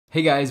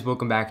Hey guys,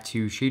 welcome back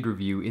to Shade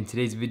Review. In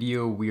today's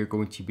video, we are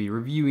going to be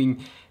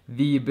reviewing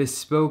the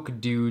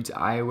Bespoke Dudes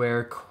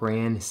Eyewear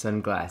Cran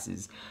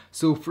sunglasses.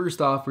 So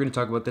first off, we're going to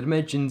talk about the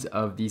dimensions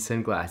of these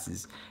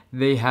sunglasses.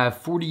 They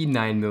have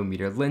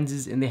 49mm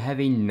lenses and they have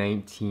a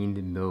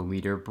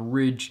 19mm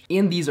bridge.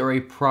 And these are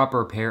a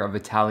proper pair of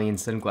Italian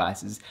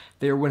sunglasses.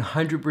 They are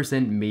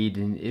 100% made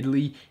in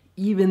Italy.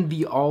 Even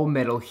the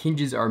all-metal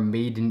hinges are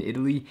made in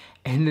Italy,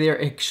 and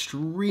they're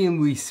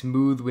extremely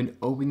smooth when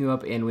opening them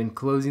up and when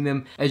closing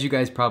them. As you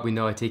guys probably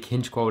know, I take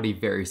hinge quality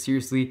very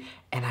seriously,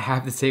 and I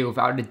have to say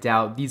without a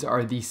doubt, these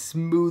are the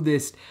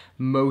smoothest,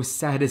 most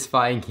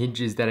satisfying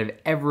hinges that I've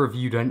ever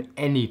viewed on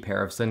any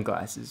pair of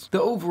sunglasses.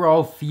 The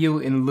overall feel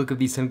and look of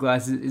these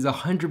sunglasses is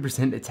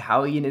 100%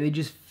 Italian, and they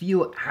just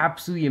feel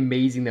absolutely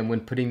amazing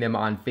when putting them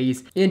on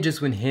face, and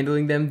just when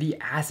handling them. The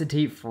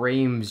acetate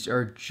frames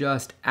are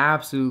just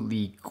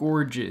absolutely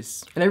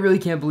gorgeous. And I really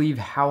can't believe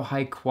how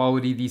high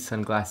quality these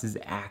sunglasses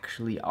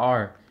actually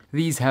are.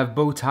 These have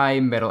bow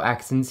tie metal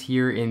accents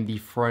here in the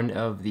front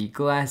of the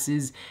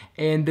glasses,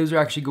 and those are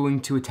actually going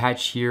to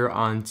attach here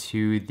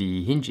onto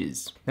the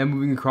hinges. Now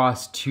moving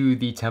across to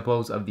the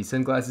temples of the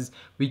sunglasses,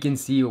 we can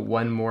see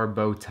one more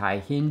bow tie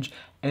hinge,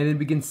 and then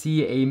we can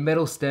see a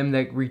metal stem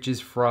that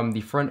reaches from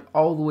the front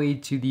all the way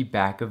to the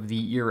back of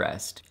the ear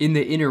rest. In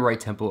the inner right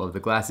temple of the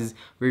glasses,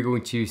 we're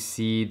going to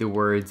see the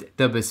words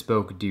 "The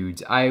Bespoke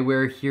Dudes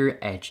Eyewear" here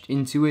etched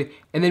into it.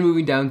 And then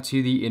moving down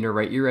to the inner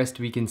right ear rest,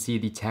 we can see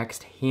the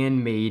text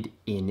 "Handmade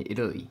in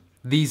Italy."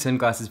 These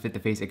sunglasses fit the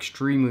face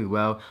extremely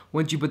well.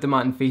 Once you put them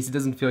on in face, it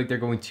doesn't feel like they're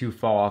going to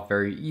fall off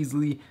very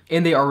easily,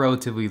 and they are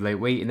relatively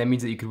lightweight, and that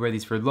means that you could wear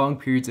these for long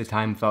periods of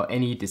time without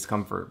any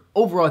discomfort.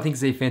 Overall, I think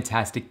it's a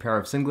fantastic pair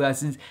of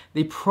sunglasses.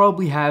 They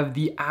probably have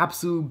the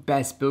absolute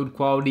best build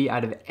quality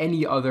out of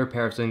any other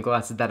pair of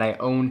sunglasses that I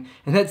own,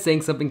 and that's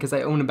saying something because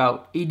I own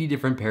about 80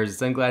 different pairs of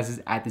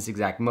sunglasses at this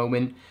exact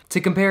moment.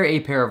 To compare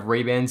a pair of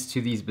Ray-Bans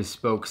to these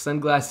Bespoke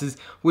sunglasses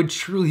would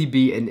truly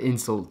be an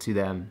insult to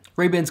them.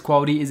 Ray-Ban's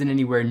quality isn't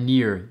anywhere near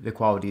the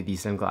quality of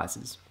these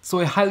sunglasses. So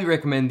I highly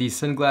recommend these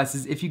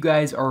sunglasses. If you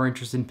guys are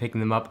interested in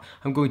picking them up,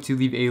 I'm going to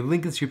leave a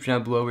link in the description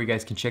down below where you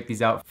guys can check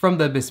these out from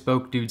the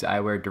Bespoke Dudes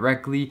Eyewear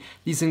directly.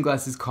 These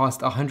sunglasses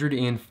cost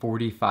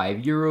 145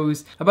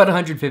 euros, about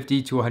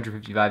 $150 to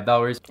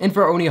 $155. And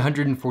for only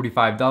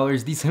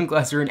 $145, these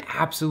sunglasses are an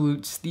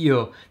absolute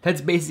steal.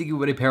 That's basically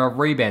what a pair of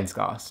Ray-Bans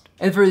cost.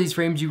 And for these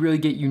frames, you really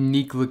get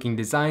unique looking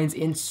designs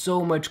and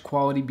so much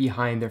quality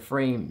behind their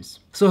frames.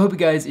 So I hope you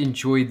guys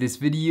enjoyed this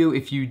video.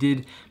 If you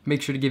did,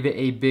 make sure to give it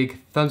a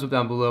big thumbs up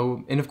down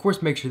below, and of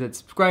course make sure that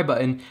subscribe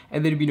button,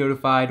 and then to be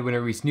notified when I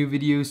release new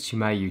videos to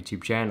my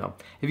YouTube channel.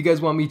 If you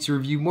guys want me to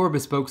review more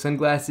Bespoke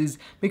sunglasses,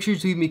 make sure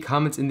to leave me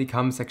comments in the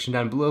comment section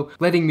down below,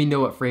 letting me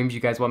know what frames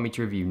you guys want me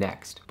to review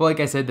next. But like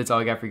I said, that's all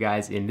I got for you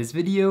guys in this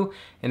video,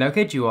 and I'll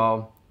catch you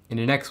all in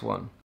the next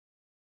one.